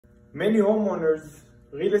Many homeowners,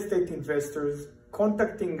 real estate investors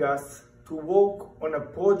contacting us to work on a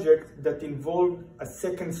project that involved a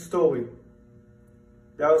second story.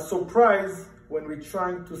 They are surprised when we're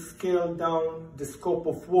trying to scale down the scope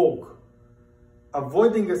of work,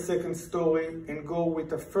 avoiding a second story and go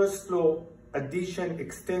with a first floor addition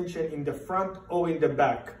extension in the front or in the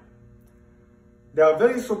back. They are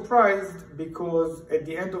very surprised because at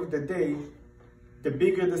the end of the day, the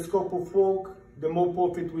bigger the scope of work, the more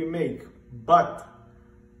profit we make. But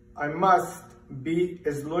I must be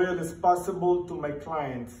as loyal as possible to my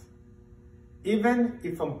clients, even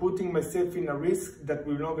if I'm putting myself in a risk that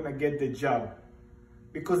we're not gonna get the job.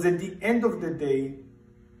 Because at the end of the day,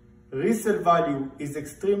 resale value is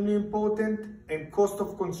extremely important and cost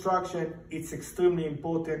of construction is extremely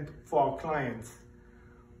important for our clients.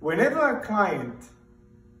 Whenever a client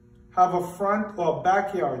have a front or a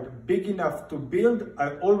backyard big enough to build,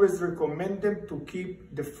 I always recommend them to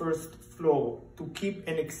keep the first floor, to keep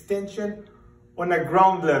an extension on a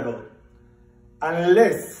ground level,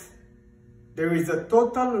 unless there is a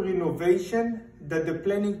total renovation that they're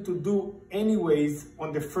planning to do anyways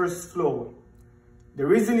on the first floor. The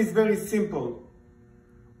reason is very simple.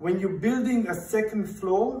 When you're building a second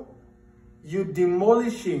floor, you're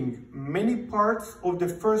demolishing many parts of the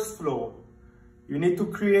first floor. You need to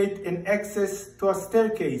create an access to a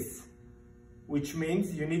staircase, which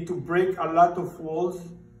means you need to break a lot of walls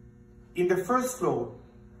in the first floor.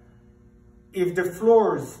 If the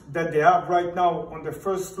floors that they have right now on the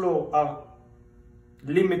first floor are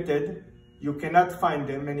limited, you cannot find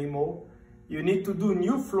them anymore, you need to do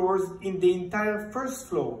new floors in the entire first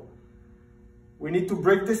floor. We need to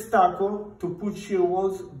break the stucco to put shear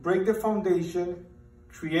walls, break the foundation,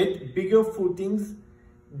 create bigger footings,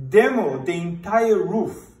 demo the entire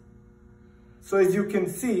roof. So as you can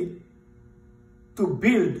see, to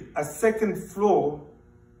build a second floor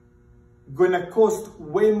gonna cost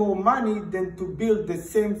way more money than to build the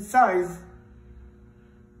same size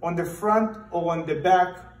on the front or on the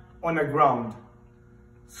back on the ground.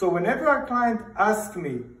 So whenever a client asks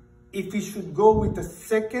me if he should go with a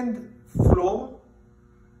second floor,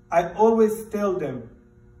 I always tell them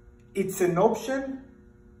it's an option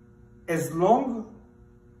as long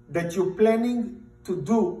that you're planning to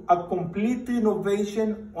do a complete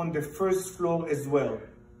renovation on the first floor as well.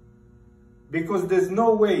 Because there's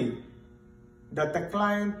no way that a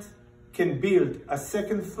client can build a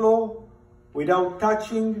second floor without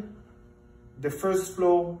touching the first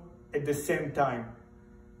floor at the same time.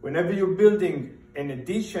 Whenever you're building an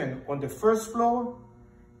addition on the first floor,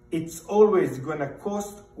 it's always gonna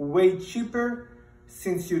cost way cheaper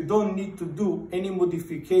since you don't need to do any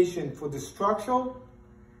modification for the structure.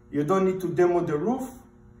 You don't need to demo the roof.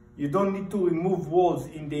 You don't need to remove walls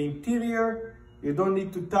in the interior. You don't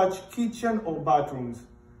need to touch kitchen or bathrooms.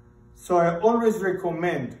 So I always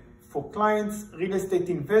recommend for clients, real estate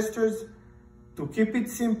investors, to keep it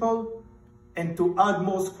simple and to add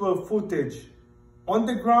more square footage on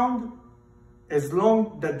the ground as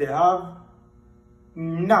long that they have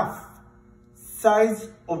enough size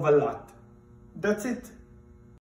of a lot. That's it.